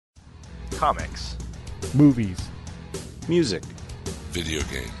Comics. Movies. Music. Video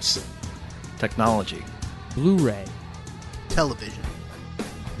games. Technology. Blu-ray. Television.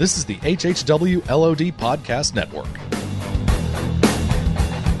 This is the HHW LOD Podcast Network.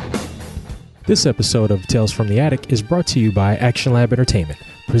 This episode of Tales from the Attic is brought to you by Action Lab Entertainment,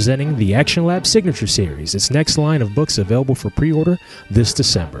 presenting the Action Lab Signature Series, its next line of books available for pre-order this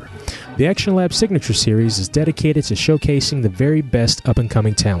December. The Action Lab Signature Series is dedicated to showcasing the very best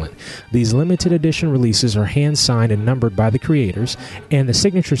up-and-coming talent. These limited edition releases are hand-signed and numbered by the creators, and the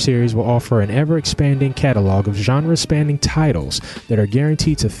Signature Series will offer an ever-expanding catalog of genre-spanning titles that are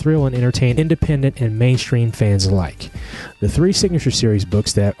guaranteed to thrill and entertain independent and mainstream fans alike. The 3 Signature Series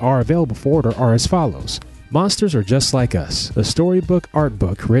books that are available for order are as follows. Monsters Are Just Like Us, a storybook art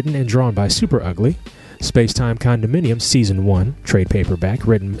book written and drawn by Super Ugly. Spacetime Condominium Season 1, trade paperback,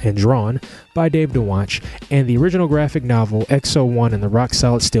 written and drawn by Dave DeWanch, and the original graphic novel XO1 and the Rock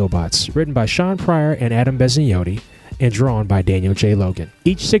Solid Steelbots, written by Sean Pryor and Adam Bezignotti, and drawn by Daniel J. Logan.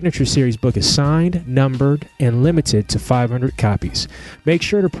 Each Signature Series book is signed, numbered, and limited to 500 copies. Make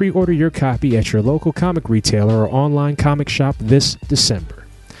sure to pre-order your copy at your local comic retailer or online comic shop this December.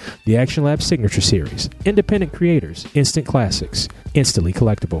 The Action Lab Signature Series. Independent creators, instant classics, instantly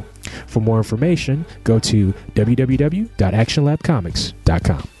collectible. For more information, go to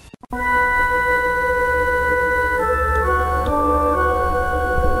www.actionlabcomics.com.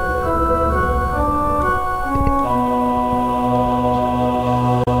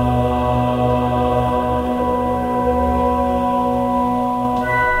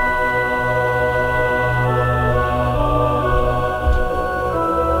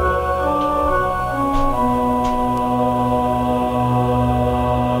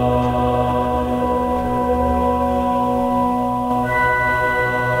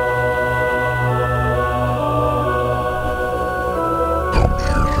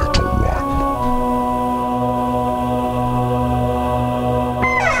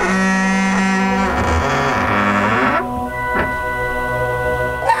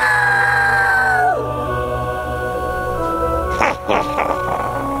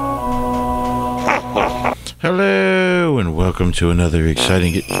 Hello, and welcome to another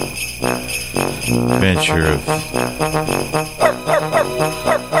exciting adventure of...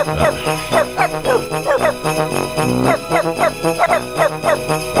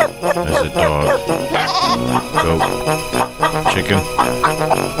 There's a dog, goat, chicken,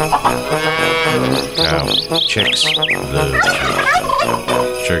 cow, chicks, love chicks,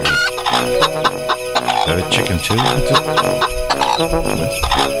 turkey. Is that a chicken too?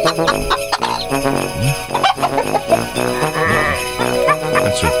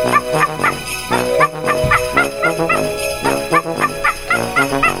 That's it.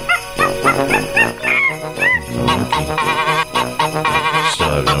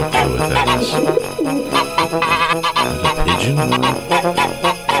 Still have no clue what that is. Is it a pigeon?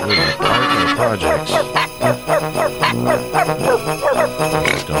 We're in the park or the projects?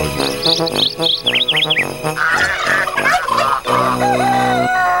 Doggy.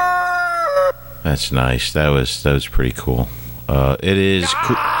 That's nice. That was pretty cool. It is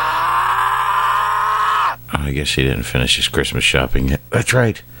cool. I guess he didn't finish his Christmas shopping yet. That's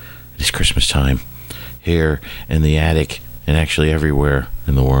right. It's Christmas time here in the attic and actually everywhere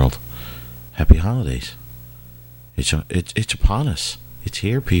in the world. Happy holidays. It's upon us. It's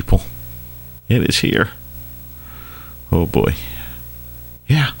here, people. It is here. Oh boy.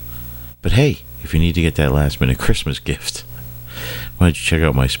 Yeah. But hey, if you need to get that last minute Christmas gift, why don't you check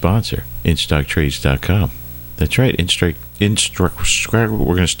out my sponsor, InStockTrades.com. That's right, we're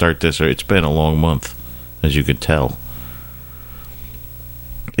going to start this. It's been a long month, as you could tell.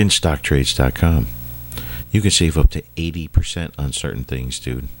 InStockTrades.com. You can save up to 80% on certain things,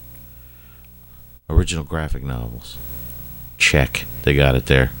 dude. Original graphic novels. Check. They got it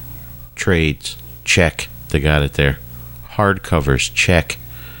there. Trades. Check. They got it there. Hardcovers. Check.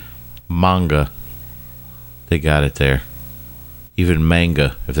 Manga. They got it there. Even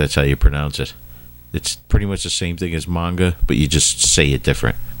manga, if that's how you pronounce it. It's pretty much the same thing as manga, but you just say it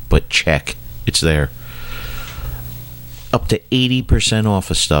different. But check. It's there. Up to 80%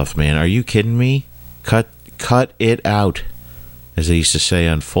 off of stuff, man. Are you kidding me? Cut it out. As they used to say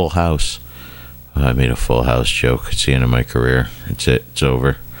on Full House. I made a Full House joke. It's the end of my career. It's it. It's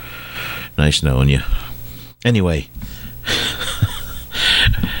over. Nice knowing you. Anyway.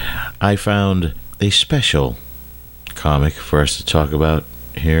 I found a special comic for us to talk about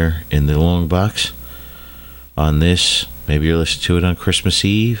here in the long box on this. Maybe you're listening to it on Christmas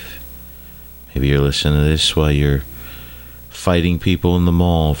Eve. Maybe you're listening to this while you're fighting people in the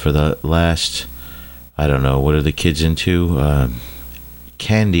mall for the last, I don't know, what are the kids into?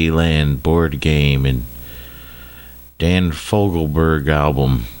 Candyland board game and Dan Fogelberg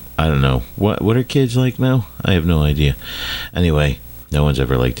album. I don't know. What are kids like now? I have no idea. Anyway, no one's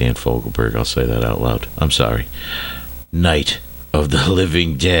ever liked Dan Fogelberg. I'll say that out loud. I'm sorry. Night of the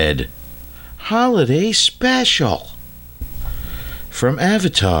Living Dead Holiday Special from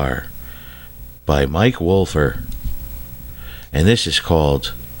Avatar by Mike Wolfer. And this is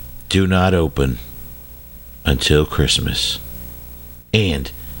called Do Not Open Until Christmas.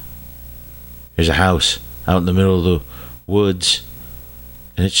 And there's a house out in the middle of the woods,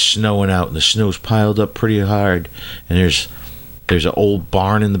 and it's snowing out, and the snow's piled up pretty hard, and there's an old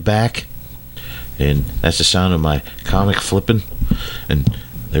barn in the back, and that's the sound of my comic flipping, and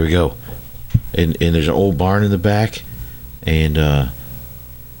there we go, and there's an old barn in the back, and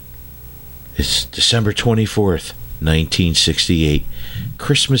it's December 24th, 1968,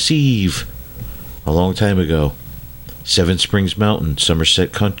 Christmas Eve, a long time ago. Seven Springs Mountain,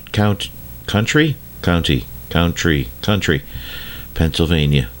 Somerset County, Pennsylvania,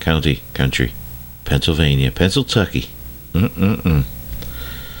 Pennsylvania, Pennsyltucky. I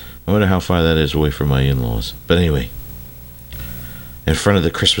wonder how far that is away from my in-laws. But anyway, in front of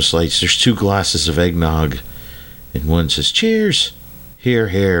the Christmas lights, there's two glasses of eggnog, and one says, "Cheers, here,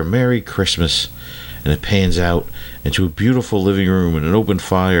 here, Merry Christmas," and it pans out into a beautiful living room and an open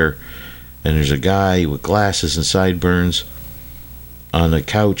fire. And there's a guy with glasses and sideburns on the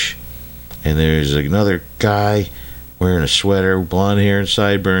couch. And there's another guy wearing a sweater, blonde hair and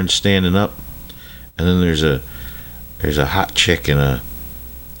sideburns, standing up. And then there's a hot chick in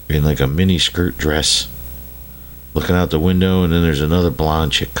like a mini skirt dress looking out the window. And then there's another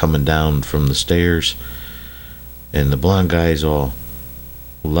blonde chick coming down from the stairs. And the blonde guy's all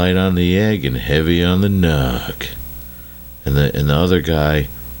light on the egg and heavy on the nug. And the other guy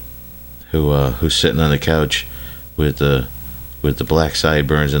who's sitting on the couch with the black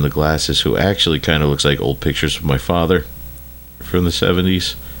sideburns and the glasses, who actually kind of looks like old pictures of my father from the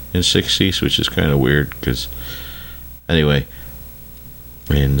 70s and 60s, which is kind of weird, because anyway,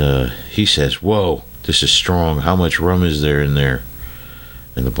 and he says, "Whoa, this is strong. How much rum is there in there?"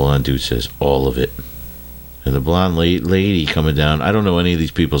 And the blonde dude says, "All of it." And the blonde lady coming down, I don't know any of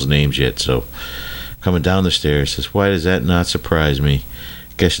these people's names yet, so coming down the stairs says, "Why does that not surprise me?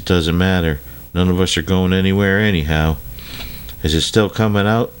 Guess it doesn't matter. None of us are going anywhere anyhow. Is it still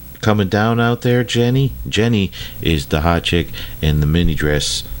coming down out there, Jenny?" Jenny is the hot chick in the mini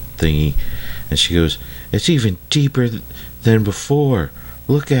dress thingy. And she goes, "It's even deeper than before.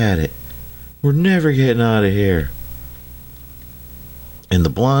 Look at it. We're never getting out of here." And the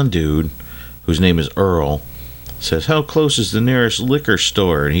blonde dude, whose name is Earl, says, "How close is the nearest liquor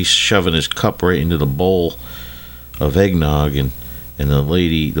store?" And he's shoving his cup right into the bowl of eggnog. And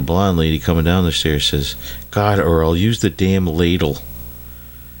the blonde lady coming down the stairs says, "God, Earl, use the damn ladle."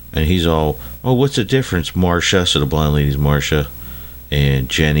 And he's all, "Oh, what's the difference, Marcia?" So the blonde lady's Marcia, and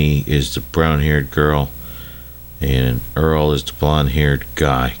Jenny is the brown-haired girl, and Earl is the blonde-haired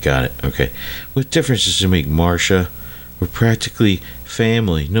guy. Got it. Okay. "What difference does it make, Marcia? We're practically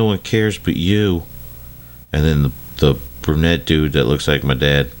family. No one cares but you." And then the brunette dude that looks like my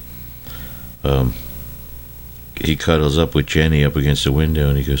dad, he cuddles up with Jenny up against the window,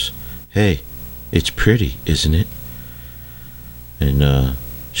 and he goes, "Hey, it's pretty, isn't it?" And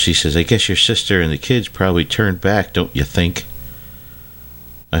she says, "I guess your sister and the kids probably turned back, don't you think?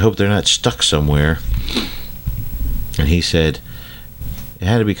 I hope they're not stuck somewhere." And he said, "It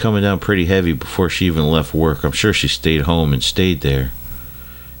had to be coming down pretty heavy before she even left work. I'm sure she stayed home and stayed there."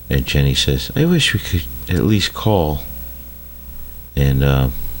 And Jenny says, "I wish we could at least call."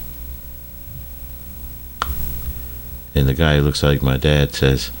 And the guy who looks like my dad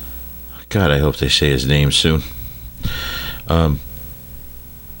says, "God, I hope they say his name soon. I'll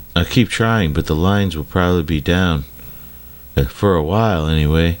keep trying, but the lines will probably be down. For a while,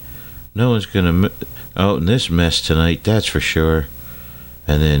 anyway. No one's going to out in this mess tonight, that's for sure."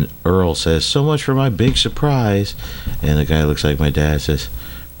 And then Earl says, "So much for my big surprise." And the guy who looks like my dad says,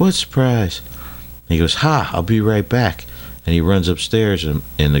 "What surprise?" And he goes, "Ha, I'll be right back." And he runs upstairs, and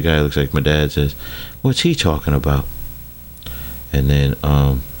the guy who looks like my dad says, "What's he talking about?" And then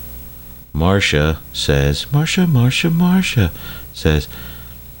Marcia says, Marcia says,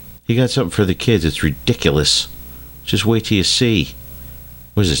 "He got something for the kids. It's ridiculous. Just wait till you see."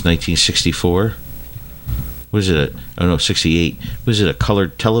 What is this, 1964? Was it 68. Was it a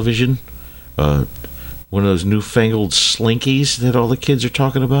colored television? One of those newfangled slinkies that all the kids are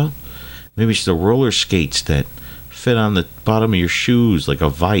talking about? Maybe it's the roller skates that fit on the bottom of your shoes like a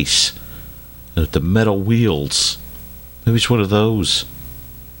vice, with the metal wheels. Maybe it's one of those.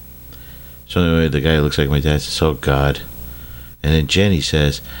 So anyway, the guy who looks like my dad says, "Oh God, And then Jenny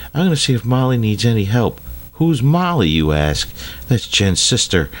says, I'm going to see if Molly needs any help. Who's Molly, you ask? That's Jen's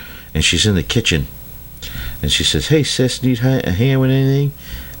sister, and she's in the kitchen. And she says, hey, sis, need a hand with anything?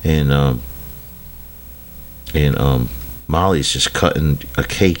 And Molly's just cutting a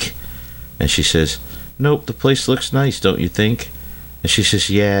cake. And she says, nope, the place looks nice, don't you think? And she says,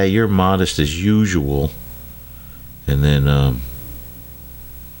 yeah, you're modest as usual. And then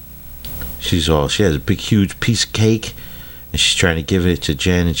she has a big, huge piece of cake. And she's trying to give it to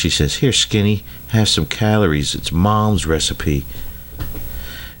Jen. And she says, here, Skinny, have some calories. It's Mom's recipe.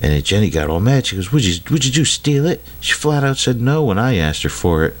 And then Jenny got all mad. She goes, what'd you do, steal it? She flat out said no when I asked her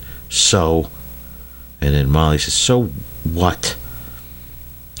for it. So. And then Molly says, so what?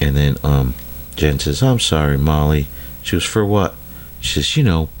 And then Jen says, I'm sorry, Molly. She goes, for what? She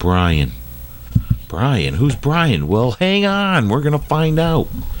says, Brian. Brian? Who's Brian? Well, hang on. We're going to find out.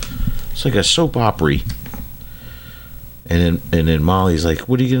 It's like a soap opera. And then Molly's like,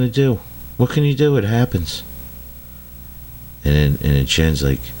 what are you going to do? What can you do? It happens. And then Jen's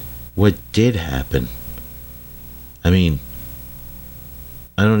like, what did happen? I mean,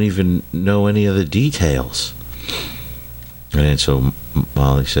 I don't even know any of the details. And then so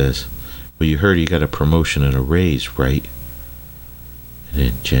Molly says, well, you heard he got a promotion and a raise, right? And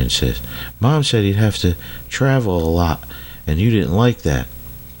then Jen says, Mom said he'd have to travel a lot, and you didn't like that.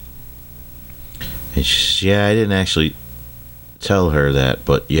 And she says, yeah, I didn't actually tell her that,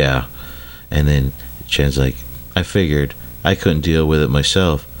 but yeah. And then Jen's like, I figured I couldn't deal with it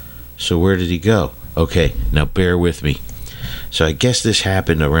myself. So where did he go? Okay, now bear with me. So I guess this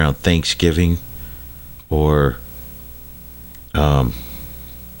happened around Thanksgiving or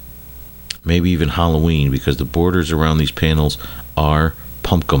maybe even Halloween, because the borders around these panels are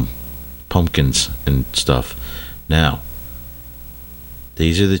pumpkins and stuff. Now,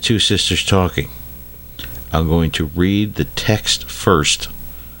 these are the two sisters talking. I'm going to read the text first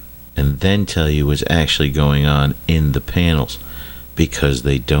and then tell you what's actually going on in the panels, because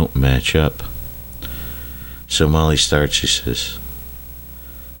they don't match up. So Molly starts, she says,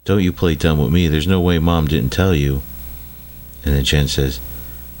 don't you play dumb with me. There's no way Mom didn't tell you. And then Jen says,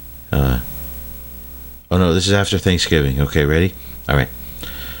 oh no, this is after Thanksgiving. Okay, ready? All right.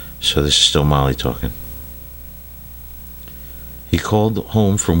 So this is still Molly talking. He called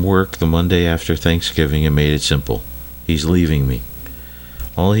home from work the Monday after Thanksgiving and made it simple. He's leaving me.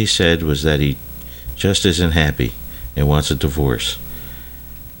 All he said was that he just isn't happy and wants a divorce.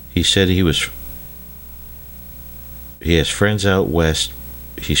 He said he has friends out west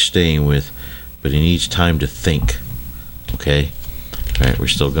he's staying with, but he needs time to think. Okay? All right, we're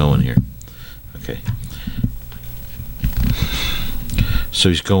still going here. Okay. So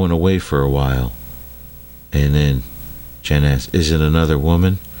he's going away for a while. And then Jen asks, is it another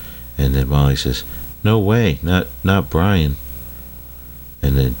woman? And then Molly says, no way, not Brian.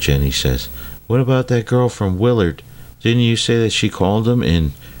 And then Jenny says, what about that girl from Willard? Didn't you say that she called him?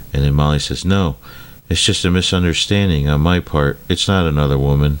 And then Molly says, no, it's just a misunderstanding on my part. It's not another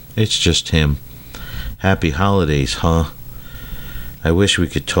woman. It's just him. Happy holidays, huh? I wish we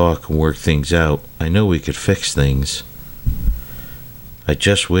could talk and work things out. I know we could fix things. I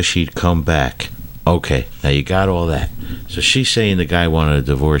just wish he'd come back. Okay, now you got all that. So she's saying the guy wanted a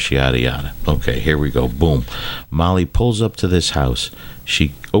divorce, yada yada. Okay, here we go. Boom. Molly pulls up to this house.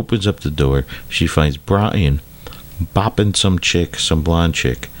 She opens up the door. She finds Brian bopping some blonde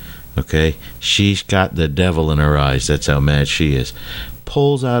chick. Okay, she's got the devil in her eyes. That's how mad she is.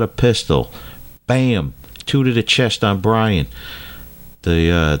 Pulls out a pistol. Bam! 2 to the chest on Brian.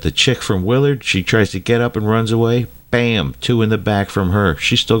 The chick from Willard, she tries to get up and runs away. Bam! 2 in the back from her.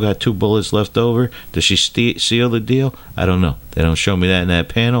 She's still got 2 bullets left over. Does she seal the deal? I don't know. They don't show me that in that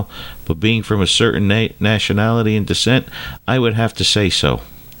panel. But being from a certain nationality and descent, I would have to say so.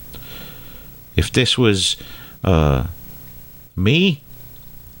 If this was me,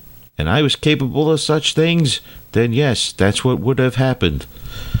 and I was capable of such things, then yes, that's what would have happened.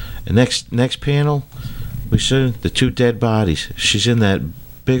 And next panel, we see the 2 dead bodies. She's in that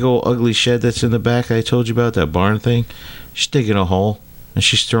big old ugly shed that's in the back I told you about, that barn thing. She's digging a hole and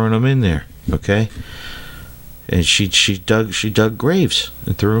she's throwing them in there. Okay, and she dug graves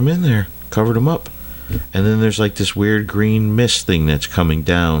and threw them in there, covered them up. And then there's like this weird green mist thing that's coming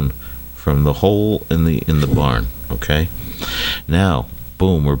down from the hole in the barn. Okay, now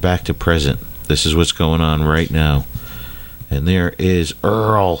boom, we're back to present. This is what's going on right now. And there is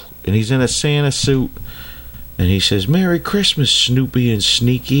Earl, and he's in a Santa suit. And he says, Merry Christmas, Snoopy and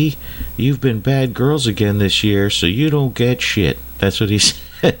Sneaky. You've been bad girls again this year, so you don't get shit. That's what he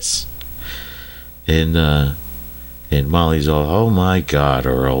says. And Molly's all, oh my God,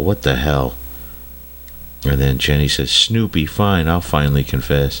 Earl, what the hell? And then Jenny says, Snoopy, fine, I'll finally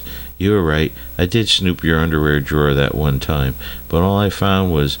confess. You were right. I did snoop your underwear drawer that one time. But all I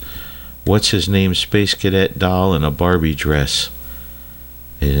found was, what's-his-name, Space Cadet doll and a Barbie dress.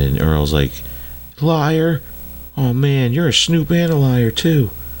 And then Earl's like, liar. Oh, man, you're a snoop and a liar, too.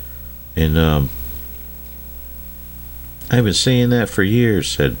 And, I've been saying that for years,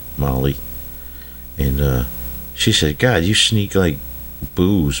 said Molly. And, she said, God, you sneak like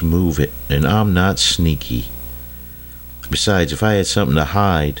booze, move it. And I'm not sneaky. Besides, if I had something to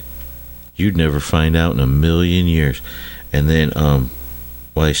hide, you'd never find out in a million years. And then,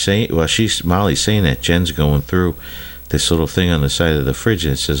 while Molly's saying that, Jen's going through this little thing on the side of the fridge,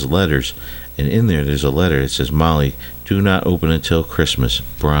 and it says letters. And in there's a letter that says, Molly, do not open until Christmas.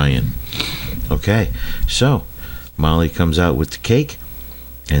 Brian. Okay, so Molly comes out with the cake,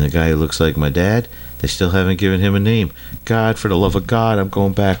 and the guy who looks like my dad, they still haven't given him a name. God, for the love of God, I'm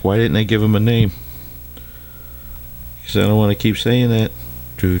going back. Why didn't they give him a name? Because I don't want to keep saying that.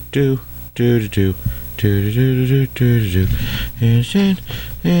 Do-do, do-do-do, do-do-do-do-do, do-do-do. And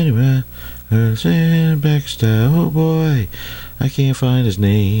backstab. Oh, boy. I can't find his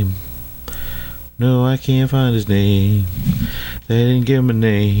name. No, I can't find his name. They didn't give him a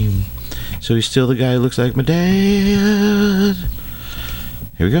name. So he's still the guy who looks like my dad.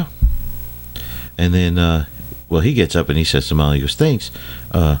 Here we go. And then, he gets up and he says to Molly, he goes, thanks.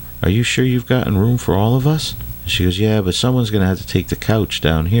 Are you sure you've gotten room for all of us? She goes, yeah, but someone's going to have to take the couch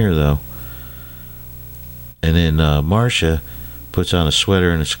down here, though. And then Marcia puts on a sweater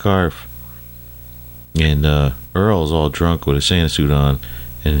and a scarf. And Earl's all drunk with a Santa suit on.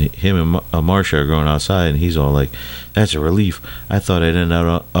 And him and Marcia are going outside, and he's all like, that's a relief. I thought I'd end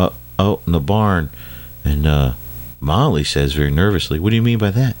up out in the barn. And Molly says very nervously, what do you mean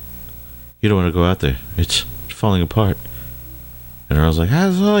by that? You don't want to go out there. It's falling apart. And Earl's like, I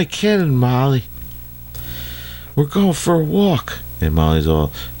was only kidding, Molly. We're going for a walk. And Molly's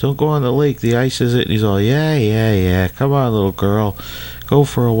all, don't go on the lake. The ice is it. And he's all, yeah. Come on, little girl. Go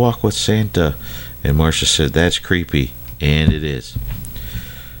for a walk with Santa. And Marcia said, that's creepy. And it is.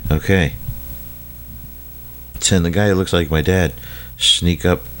 Okay. And the guy who looks like my dad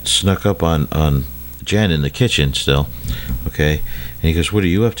snuck up on Jen in the kitchen still. Okay. And he goes, what are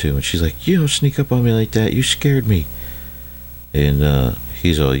you up to? And she's like, you don't sneak up on me like that. You scared me. And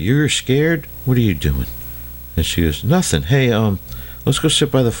he's all, you're scared? What are you doing? And she goes, nothing. Hey, let's go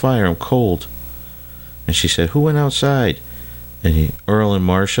sit by the fire. I'm cold. And she said, who went outside? And Earl and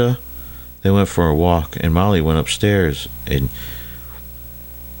Marcia, they went for a walk. And Molly went upstairs. And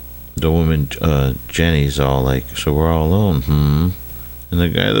the woman, Jenny's all like, so we're all alone, And the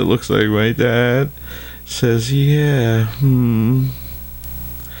guy that looks like my dad says, yeah,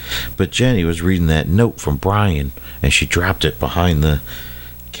 But Jenny was reading that note from Brian, and she dropped it behind the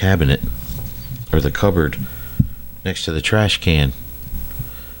cabinet, or the cupboard, next to the trash can.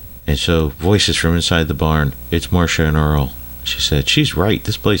 And so, voices from inside the barn, it's Marcia and Earl. She said, she's right,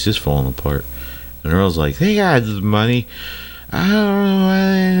 this place is falling apart. And Earl's like, they got the money. I don't know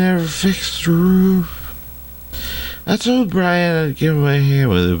why they never fixed the roof. I told Brian I'd give him a hand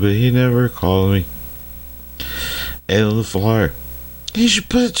with it, but he never called me. And the floor, you should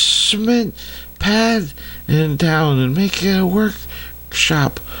put cement pad in town and make it a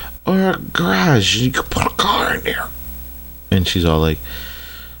workshop or a garage. You could put a car in there. And she's all like,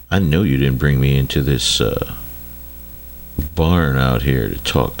 I know you didn't bring me into this barn out here to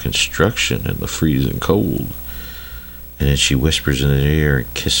talk construction in the freezing cold. And then she whispers in his ear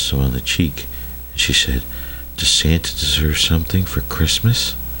and kisses him on the cheek. And she said, does Santa deserve something for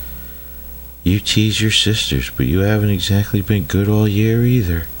Christmas? You tease your sisters, but you haven't exactly been good all year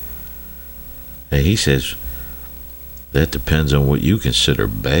either. And he says, that depends on what you consider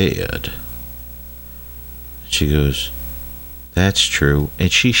bad. She goes, that's true.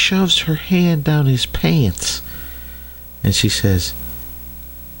 And she shoves her hand down his pants. And she says,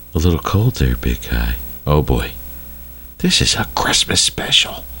 a little cold there, big guy. Oh boy. This is a Christmas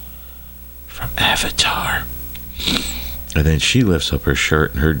special from Avatar. And then she lifts up her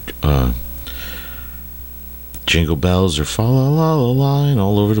shirt, and her jingle bells are fa la la la line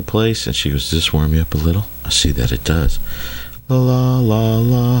all over the place. And she goes, does this warm you up a little? I see that it does. La la la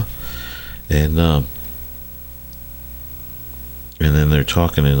la. And then they're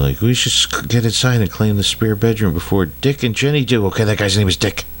talking and like, we should get inside and claim the spare bedroom before Dick and Jenny do. Okay, that guy's name is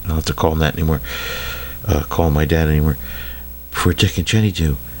Dick. I don't have to call him that anymore. Call him my dad anymore. Before Dick and Jenny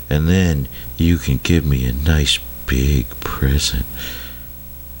do. And then you can give me a nice big present.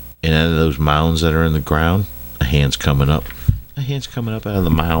 And out of those mounds that are in the ground, a hand's coming up. A hand's coming up out of the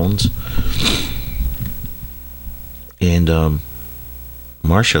mounds. And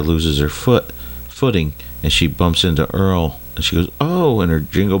Marcia loses her foot footing, and she bumps into Earl, and she goes, "Oh," and her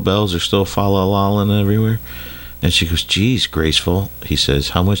jingle bells are still fa-la-la-ing everywhere. And she goes, "Geez, Graceful," he says,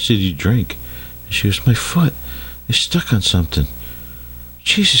 "how much did you drink?" And she goes, "My foot is stuck on something.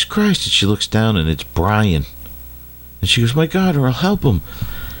 Jesus Christ." And she looks down, and it's Brian. And she goes, "My God, Earl, help him."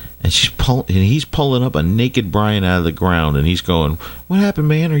 And he's pulling up a naked Brian out of the ground, and he's going, "What happened,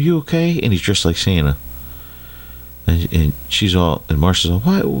 man? Are you okay?" And he's dressed like Santa. And she's all, and Marsha's all,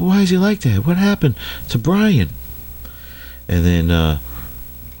 why is he like that? What happened to Brian? And then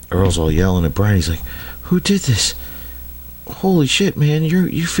Earl's all yelling at Brian. He's like, "Who did this? Holy shit, man,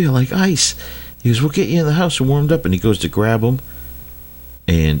 you feel like ice." He goes, "We'll get you in the house and warmed up." And he goes to grab him,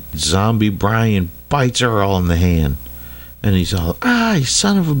 and zombie Brian bites Earl in the hand. And he's all, you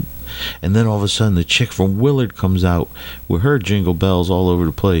son of a... And then all of a sudden, the chick from Willard comes out with her jingle bells all over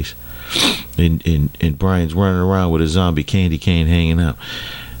the place. And Brian's running around with a zombie candy cane hanging out.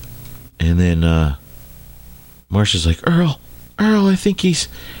 And then Marsha's like, Earl, I think he's...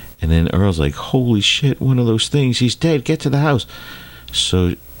 And then Earl's like, "Holy shit, one of those things. He's dead. Get to the house."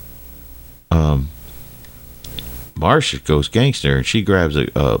 So Marsha goes gangster, and she grabs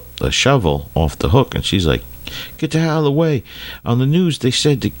a shovel off the hook, and she's like, "Get the hell out of the way. On the news, they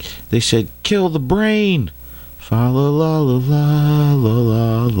said kill the brain. Fa la la la la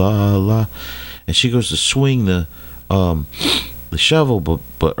la la la." And she goes to swing the shovel,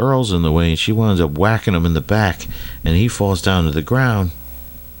 but Earl's in the way, and she winds up whacking him in the back, and he falls down to the ground.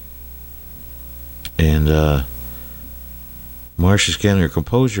 And Marsha's getting her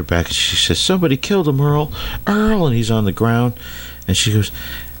composure back, and she says, "Somebody killed him, Earl. And he's on the ground. And she goes,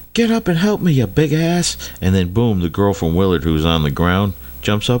 "Get up and help me, you big ass." And then boom, the girl from Willard, who's on the ground,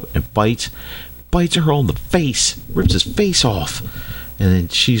 jumps up and bites Earl in the face, rips his face off. And then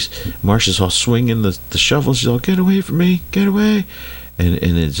Marsha's all swinging the shovel. She's all, "Get away from me, get away." And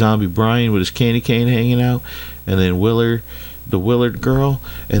then zombie Brian with his candy cane hanging out, and then the Willard girl,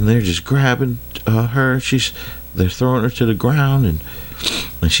 and they're just grabbing her. They're throwing her to the ground,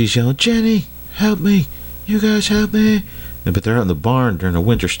 and she's yelling, "Jenny, help me! You guys help me!" But they're out in the barn during a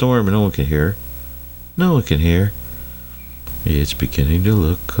winter storm, and no one can hear her. No one can hear. It's beginning to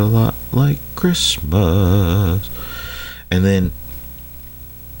look a lot like Christmas. And then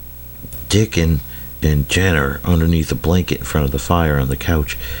Dick and Jen are underneath a blanket in front of the fire on the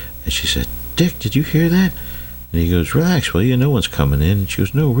couch, and she said, "Dick, did you hear that?" And he goes, "Relax, will you? No one's coming in." And she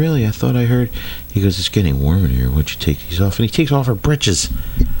goes, "No, really, I thought I heard." He goes, "It's getting warm in here. Why don't you take these off?" And he takes off her breeches.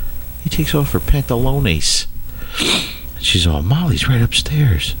 He takes off her pantalones. And she's all, "Molly's right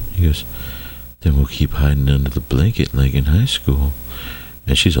upstairs." He goes, "Then we'll keep hiding under the blanket like in high school."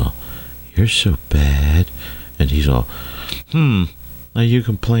 And she's all, "You're so bad." And he's all, "Are you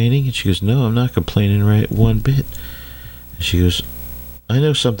complaining?" And she goes, "No, I'm not complaining right one bit." And she goes, "I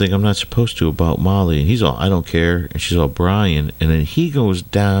know something I'm not supposed to about Molly." And he's all, "I don't care." And she's all, "Brian." And then he goes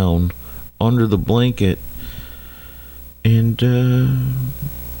down under the blanket and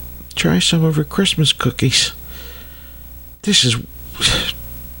try some of her Christmas cookies. This is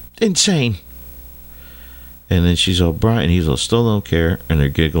insane. And then she's all, "Brian." He's all, "Still don't care." And they're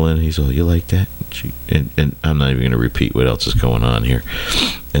giggling. He's all, "You like that?" And I'm not even going to repeat what else is going on here.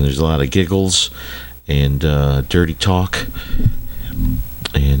 And there's a lot of giggles and dirty talk.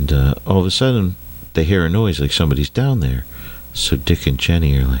 And all of a sudden, they hear a noise like somebody's down there. So Dick and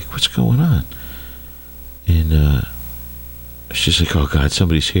Jenny are like, "What's going on?" And she's like, "Oh, God,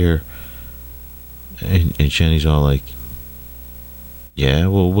 somebody's here." And Jenny's all like, "Yeah,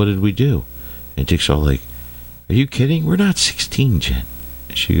 well, what did we do?" And Dick's all like, "Are you kidding? We're not 16, Jen."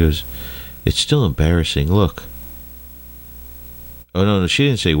 And she goes, "It's still embarrassing. Look." Oh, no, she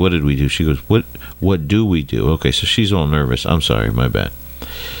didn't say, "What did we do?" She goes, What do we do?" Okay, so she's all nervous. I'm sorry, my bad.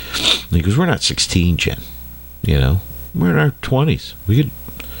 And he goes, "We're not 16, Jen. You know, we're in our 20s. We could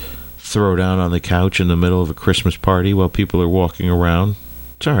throw down on the couch in the middle of a Christmas party while people are walking around.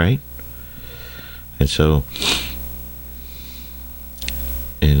 It's all right." And so...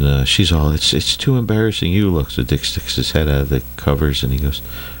 And she's all, it's too embarrassing. You look." So Dick sticks his head out of the covers, and he goes,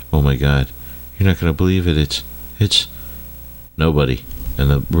 "Oh, my God. You're not going to believe it. It's nobody." And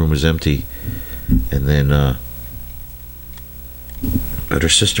the room is empty. And then but her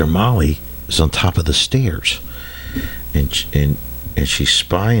sister Molly is on top of the stairs. And she's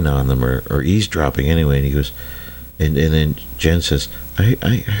spying on them, or eavesdropping anyway. And he goes, and then Jen says,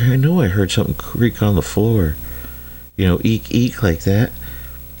 I know I heard something creak on the floor. You know, eek, eek, like that.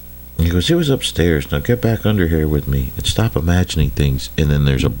 And he goes, "It was upstairs. Now get back under here with me and stop imagining things." And then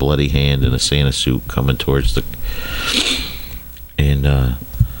there's a bloody hand in a Santa suit coming towards the... And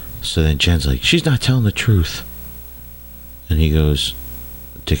so then Jen's like, "She's not telling the truth." And he goes,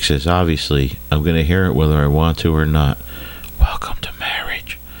 Dick says, obviously, I'm going to hear it whether I want to or not. Welcome to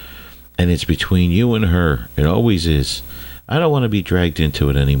marriage. And it's between you and her. It always is. I don't want to be dragged into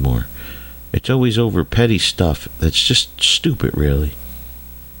it anymore. It's always over petty stuff that's just stupid, really.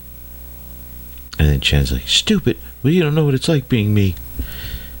 And then Jen's like, stupid? Well, you don't know what it's like being me.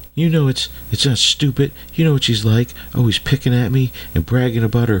 You know it's not stupid. You know what she's like, always picking at me and bragging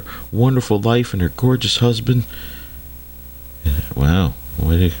about her wonderful life and her gorgeous husband. Wow,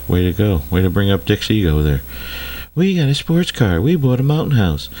 way to go. Way to bring up Dick's ego there. We got a sports car. We bought a mountain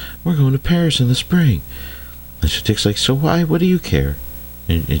house. We're going to Paris in the spring. And so Dick's like, so why? What do you care?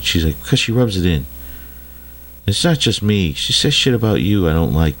 And she's like, because she rubs it in. It's not just me. She says shit about you I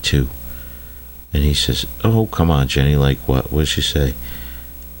don't like too. And he says, oh, come on, Jenny, like what? What does she say?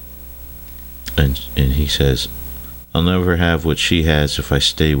 And he says, I'll never have what she has if I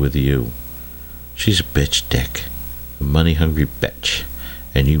stay with you. She's a bitch, Dick. A money-hungry bitch.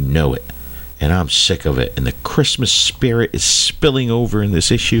 And you know it. And I'm sick of it. And the Christmas spirit is spilling over in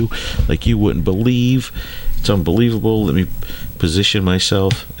this issue like you wouldn't believe. It's unbelievable. Let me position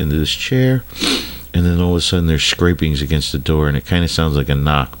myself into this chair. And then all of a sudden there's scrapings against the door. And it kind of sounds like a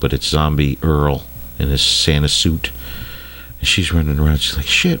knock, but it's Zombie Earl in his Santa suit. And she's running around. She's like,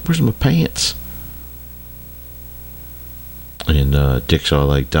 shit, where's my pants? And Dick's all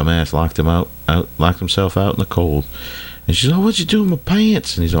like, dumbass, locked himself out in the cold. And she's all, what'd you do with my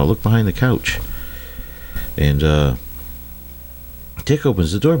pants? And he's all, look behind the couch. And Dick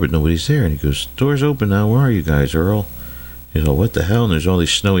opens the door, but nobody's there. And he goes, door's open now. Where are you guys, Earl? He's all, what the hell? And there's all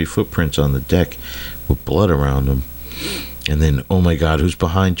these snowy footprints on the deck with blood around them. And then, oh my God, who's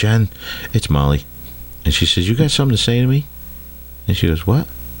behind Jen? It's Molly. And she says, you got something to say to me? And she goes, what?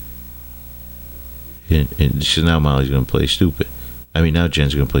 And she says, now Molly's going to play stupid. I mean, now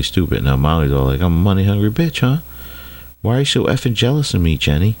Jen's going to play stupid. Now Molly's all like, I'm a money-hungry bitch, huh? Why are you so effing jealous of me,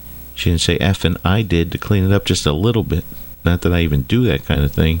 Jenny? She didn't say effing, I did to clean it up just a little bit. Not that I even do that kind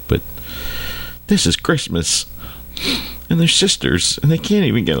of thing, but this is Christmas. And they're sisters, and they can't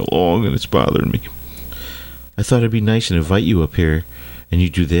even get along, and it's bothering me. I thought it'd be nice and invite you up here, and you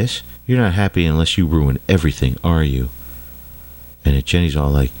do this? You're not happy unless you ruin everything, are you? And Jenny's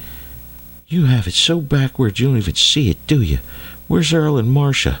all like, you have it so backwards you don't even see it, do you? Where's Earl and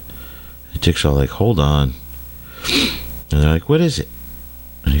Marcia? And Dick's all like, hold on. And they're like, what is it?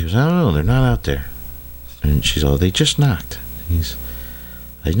 And he goes, I don't know, they're not out there. And she's all, they just knocked. And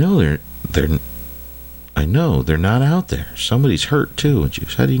I know they're not out there. Somebody's hurt too. And she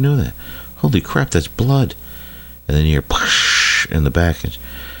goes, how do you know that? Holy crap, that's blood. And then you hear push in the back, and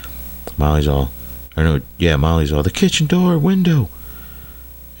Molly's all, the kitchen door, window.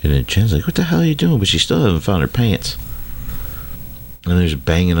 And then Jen's like, what the hell are you doing? But she still hasn't found her pants. And there's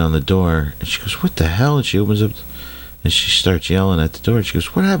banging on the door. And she goes, what the hell? And she opens up, and she starts yelling at the door. And she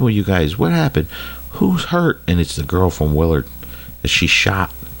goes, what happened with you guys? What happened? Who's hurt? And it's the girl from Willard that she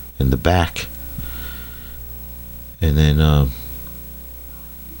shot in the back. And then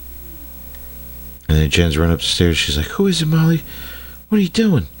Jen's run up the stairs. She's like, who is it, Molly? What are you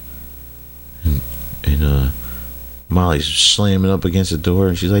doing? And Molly's slamming up against the door,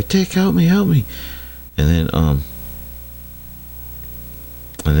 and she's like, Dick, help me. And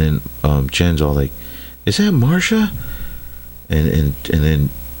then Jen's all like, is that Marcia? And then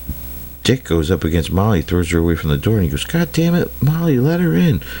Dick goes up against Molly, throws her away from the door, and he goes, God damn it, Molly, let her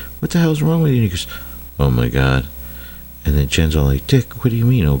in. What the hell's wrong with you? And he goes, oh my God. And then Jen's all like, Dick, what do you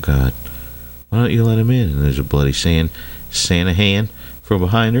mean, oh God? Why don't you let him in? And there's a bloody Santa hand from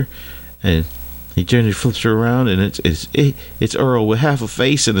behind her, and he turns and flips her around, and it's Earl with half a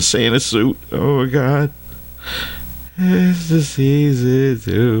face in a Santa suit. Oh my God. It's the season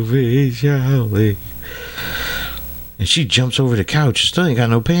to be jolly. And she jumps over the couch. Still ain't got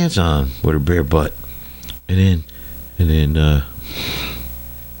no pants on with her bare butt. And then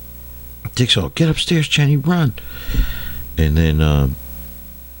Dick's all, get upstairs, Jenny, run. And then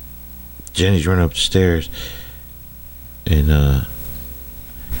Jenny's running up the stairs, and then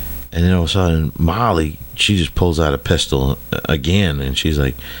all of a sudden Molly, she just pulls out a pistol again, and she's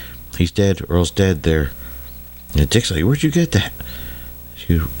like, he's dead, Earl's dead there. And Dick's like, where'd you get that?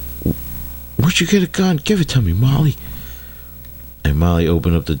 She goes, where'd you get a gun? Give it to me, Molly. And Molly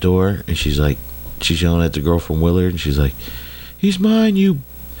opened up the door, and she's yelling at the girl from Willard, and she's like, he's mine, you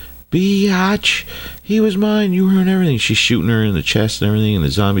biatch. He was mine. You ruined everything. She's shooting her in the chest and everything, and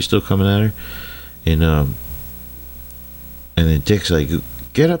the zombie's still coming at her. And then Dick's like,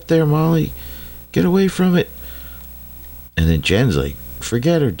 get up there, Molly. Get away from it. And then Jen's like,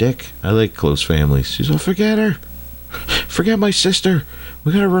 forget her, Dick. I like close families. She's like, forget her. Forget my sister.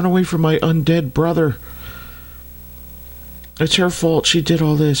 We gotta run away from my undead brother. It's her fault. She did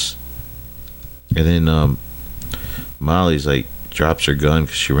all this. And then Molly's like, drops her gun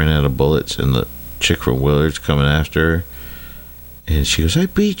because she ran out of bullets, and the chick from Willard's coming after her. And she goes, I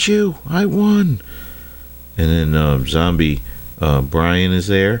beat you. I won. And then zombie Brian is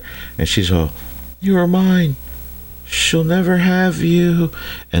there, and she's all, you are mine. She'll never have you.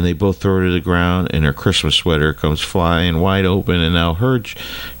 And they both throw her to the ground, and her Christmas sweater comes flying wide open, and now her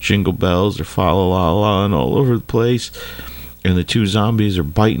jingle bells are fa-la-la-la all over the place. And the two zombies are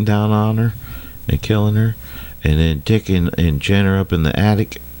biting down on her and killing her. And then Dick and Jen are up in the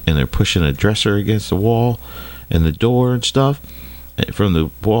attic, and they're pushing a dresser against the wall and the door and stuff. From the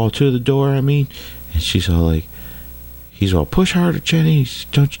wall to the door, I mean. And she's all like, he's all, push harder, Jenny.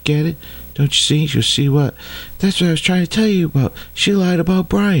 Don't you get it? Don't you see? She'll see what? That's what I was trying to tell you about. She lied about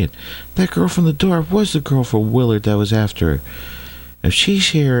Brian. That girl from the door was the girl from Willard that was after her. If she's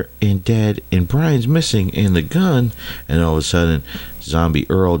here and dead, and Brian's missing, and the gun, and all of a sudden, zombie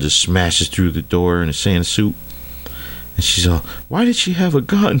Earl just smashes through the door in a sand suit. And she's all, why did she have a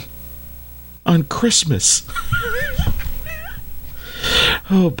gun on Christmas?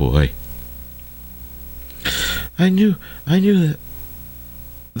 Oh boy. I knew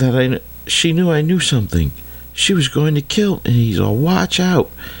that she knew I knew something. She was going to kill, and he's all, watch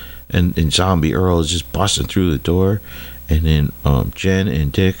out. And zombie Earl is just busting through the door, and then Jen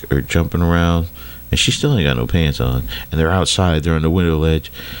and Dick are jumping around, and she still ain't got no pants on, and they're outside, they're on the window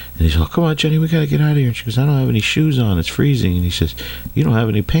ledge, and he's all, come on, Jenny, we gotta get out of here. And she goes, I don't have any shoes on, it's freezing. And he says, you don't have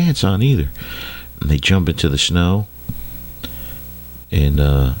any pants on either. And they jump into the snow,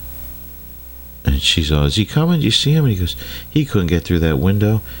 and she's all, is he coming? Do you see him? And he goes, he couldn't get through that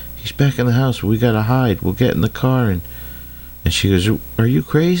window. He's back in the house. We gotta hide. We'll get in the car. And she goes, are you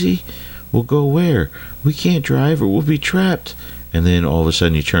crazy? We'll go where? We can't drive or we'll be trapped. And then all of a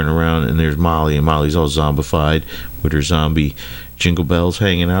sudden you turn around and there's Molly, and Molly's all zombified with her zombie jingle bells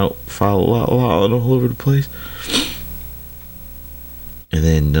hanging out, all over the place. And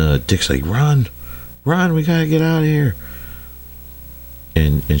then Dick's like, run, we gotta get out of here.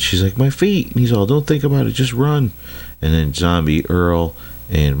 And she's like, my feet. And he's all, don't think about it, just run. And then zombie Earl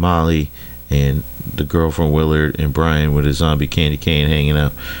and Molly and the girl from Willard and Brian with a zombie candy cane hanging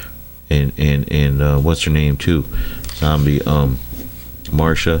out. And what's her name too? Zombie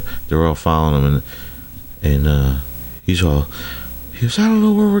Marsha. They're all following him, and he goes, I don't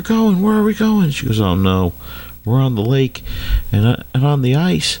know where we're going. Where are we going? She goes, oh no, we're on the lake and on the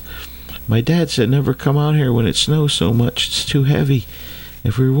ice. My dad said never come out here when it snows so much. It's too heavy.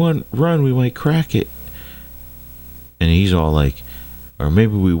 If we run, we might crack it. And he's all like, or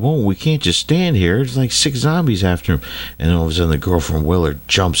maybe we won't. We can't just stand here. There's like 6 zombies after him. And all of a sudden the girl from Willard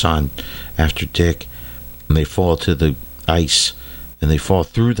jumps on after Dick, and they fall to the ice, and they fall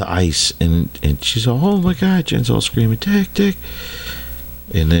through the ice, and she's all, oh my God. Jen's all screaming, Dick.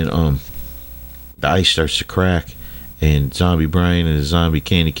 And then the ice starts to crack, and zombie Brian and his zombie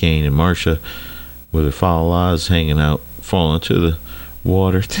candy cane and Marsha with her fa-la-las hanging out fall into the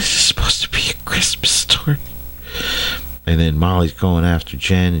water. This is supposed to be a Christmas story. And then Molly's going after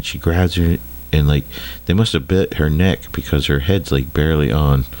Jen, and she grabs her, and like they must have bit her neck because her head's like barely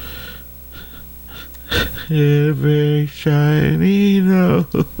on. Every shiny nose.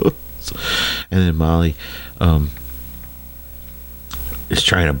 And then Molly is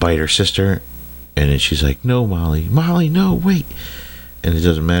trying to bite her sister, and then she's like, no, Molly, no, wait. And it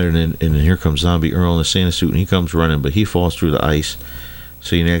doesn't matter. And then here comes zombie Earl in a Santa suit, and he comes running, but he falls through the ice.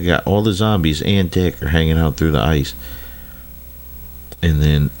 So you know, you got all the zombies and Dick are hanging out through the ice. And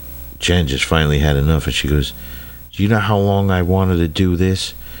then Jen just finally had enough, and she goes, do you know how long I wanted to do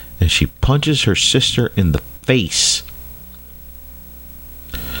this? And she punches her sister in the face,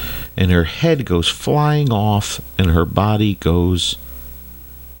 and her head goes flying off, and her body goes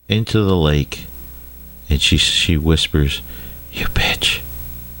into the lake, and she whispers, you bitch.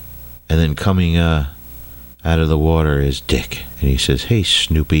 And then coming out of the water is Dick, and he says, hey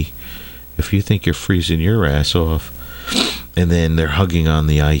Snoopy, if you think you're freezing your ass off. And then they're hugging on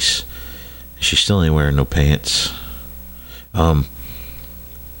the ice. She still ain't wearing no pants.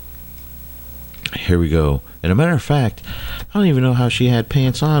 Here we go. And a matter of fact, I don't even know how she had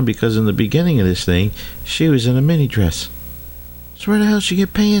pants on, because in the beginning of this thing, she was in a mini dress. So where the hell did she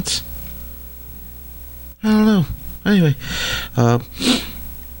get pants? I don't know. Anyway,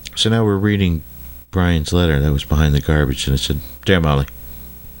 so now we're reading Brian's letter that was behind the garbage, and it said, dear Molly,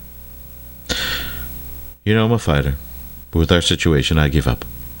 you know I'm a fighter, but with our situation, I give up.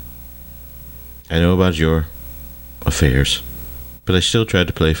 I know about your affairs, but I still tried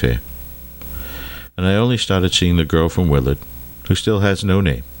to play fair. And I only started seeing the girl from Willard, who still has no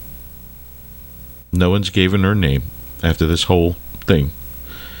name. No one's given her name, after this whole thing.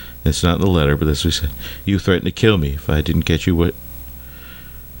 It's not in the letter, but this was, you threatened to kill me if I didn't get you what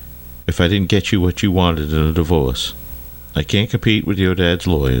you wanted in a divorce. I can't compete with your dad's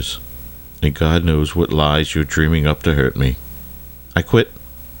lawyers, and God knows what lies you're dreaming up to hurt me. I quit.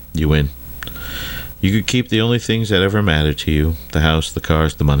 You win. You could keep the only things that ever mattered to you, the house, the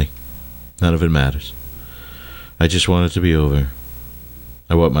cars, the money. None of it matters. I just want it to be over.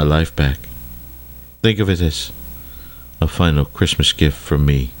 I want my life back. Think of it as a final Christmas gift from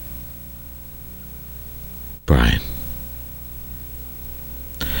me, Brian.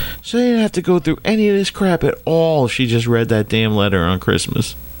 So you didn't have to go through any of this crap at all. She just read that damn letter on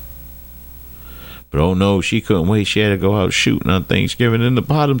Christmas. But oh no, she couldn't wait. She had to go out shooting on Thanksgiving. And the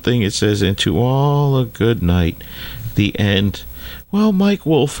bottom thing, it says, "And to all a good night." The end. Well, Mike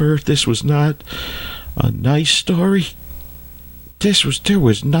Wolfer, this was not a nice story. There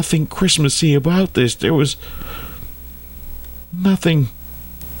was nothing Christmassy about this. There was nothing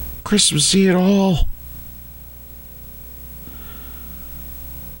Christmassy at all.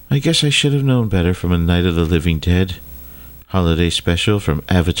 I guess I should have known better from A Night of the Living Dead holiday special from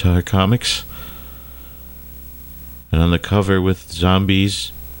Avatar Comics. And on the cover with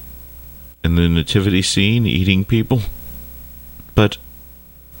zombies in the nativity scene eating people. But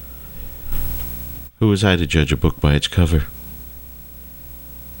who was I to judge a book by its cover?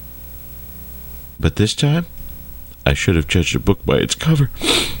 But this time, I should have judged a book by its cover.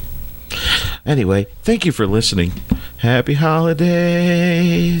 Anyway, thank you for listening. Happy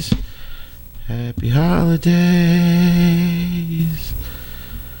holidays. Happy holidays.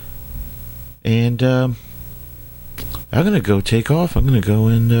 And I'm going to go take off. I'm going to go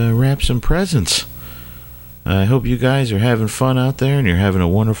and wrap some presents. I hope you guys are having fun out there and you're having a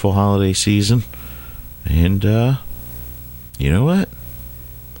wonderful holiday season. And you know what?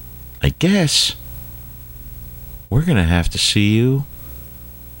 I guess we're going to have to see you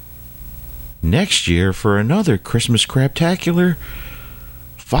next year for another Christmas Craptacular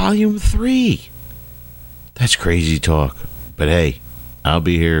Volume 3. That's crazy talk. But hey, I'll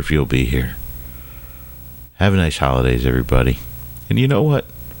be here if you'll be here. Have a nice holidays, everybody. And you know what?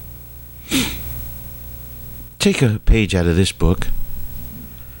 Take a page out of this book.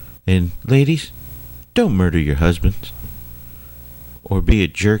 And ladies, don't murder your husbands. Or be a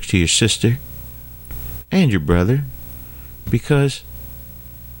jerk to your sister and your brother. Because,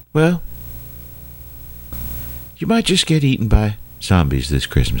 well, you might just get eaten by zombies this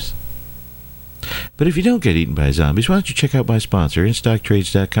Christmas. But if you don't get eaten by zombies, why don't you check out my sponsor,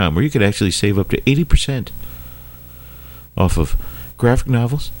 InStockTrades.com, where you could actually save up to 80% off of graphic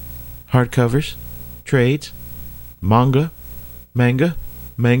novels, hardcovers, trades, manga.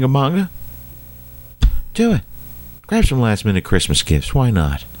 Do it. Grab some last-minute Christmas gifts. Why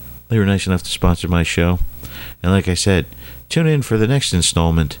not? They were nice enough to sponsor my show. And like I said, tune in for the next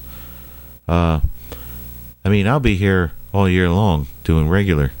installment. I'll be here all year long doing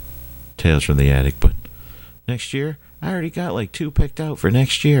regular Tales from the Attic, but next year, I already got like 2 picked out for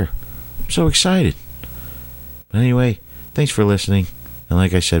next year. I'm so excited. But anyway, thanks for listening. And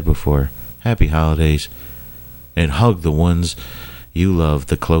like I said before, happy holidays. And hug the ones you love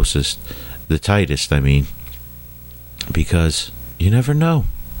the closest, the tightest, because you never know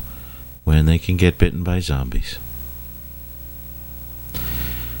when they can get bitten by zombies.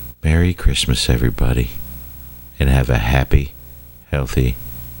 Merry Christmas, everybody. And have a happy, healthy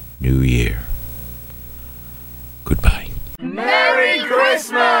New Year. Goodbye. Merry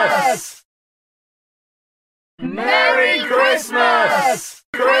Christmas! Merry Christmas!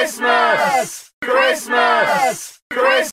 Christmas! Christmas! Christmas!